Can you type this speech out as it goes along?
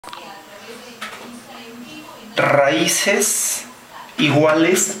raíces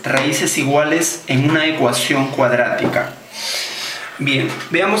iguales en una ecuación cuadrática. Bien,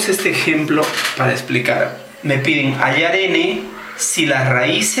 veamos este ejemplo para explicar. Me piden hallar n si las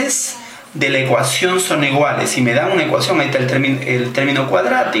raíces de la ecuación son iguales. Si me dan una ecuación, ahí está el término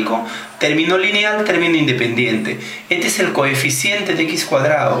cuadrático, término lineal, término independiente. Este es el coeficiente de x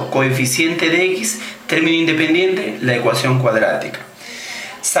cuadrado, coeficiente de x, término independiente, la ecuación cuadrática.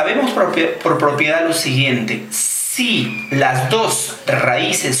 Sabemos por propiedad lo siguiente: si las dos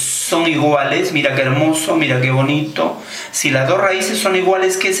raíces son iguales, mira qué hermoso, mira qué bonito, si las dos raíces son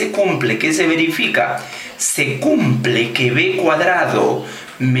iguales, ¿qué se cumple? ¿Qué se verifica? Se cumple que b cuadrado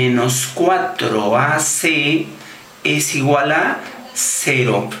menos 4ac es igual a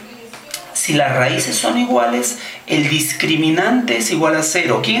 0. Si las raíces son iguales, el discriminante es igual a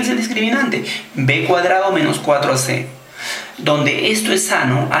 0. ¿Quién es el discriminante? b cuadrado menos 4ac. Donde esto es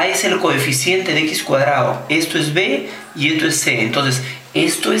sano, a es el coeficiente de x cuadrado, esto es b y esto es c. Entonces,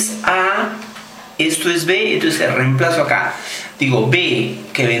 esto es a, esto es b, esto es c. Reemplazo acá. Digo b,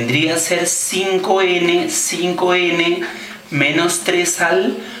 que vendría a ser 5n menos 3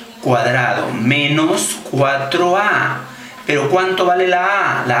 al cuadrado, menos 4a. ¿Pero cuánto vale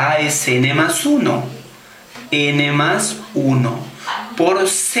la a? La a es n más 1. n más 1. Por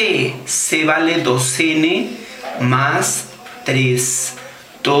c, c vale 2n más 3.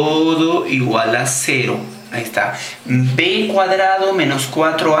 Todo igual a 0. Ahí está. b cuadrado menos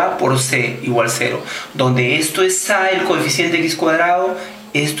 4a por c igual 0. Donde esto es a, el coeficiente de x cuadrado,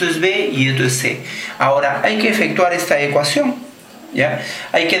 esto es b y esto es c. Ahora hay que efectuar esta ecuación, ¿ya?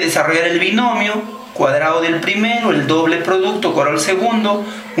 Hay que desarrollar el binomio, cuadrado del primero, el doble producto, cuadrado del segundo,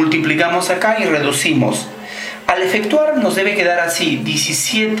 multiplicamos acá y reducimos. Al efectuar nos debe quedar así: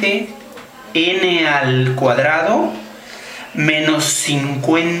 17n al cuadrado menos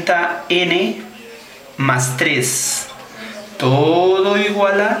 50n más 3. Todo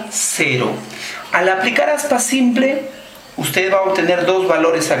igual a 0. Al aplicar aspa simple, usted va a obtener dos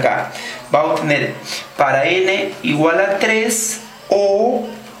valores acá. Va a obtener para n igual a 3 o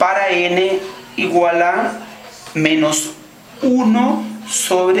para n igual a menos 1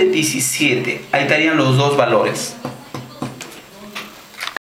 sobre 17. Ahí estarían los dos valores.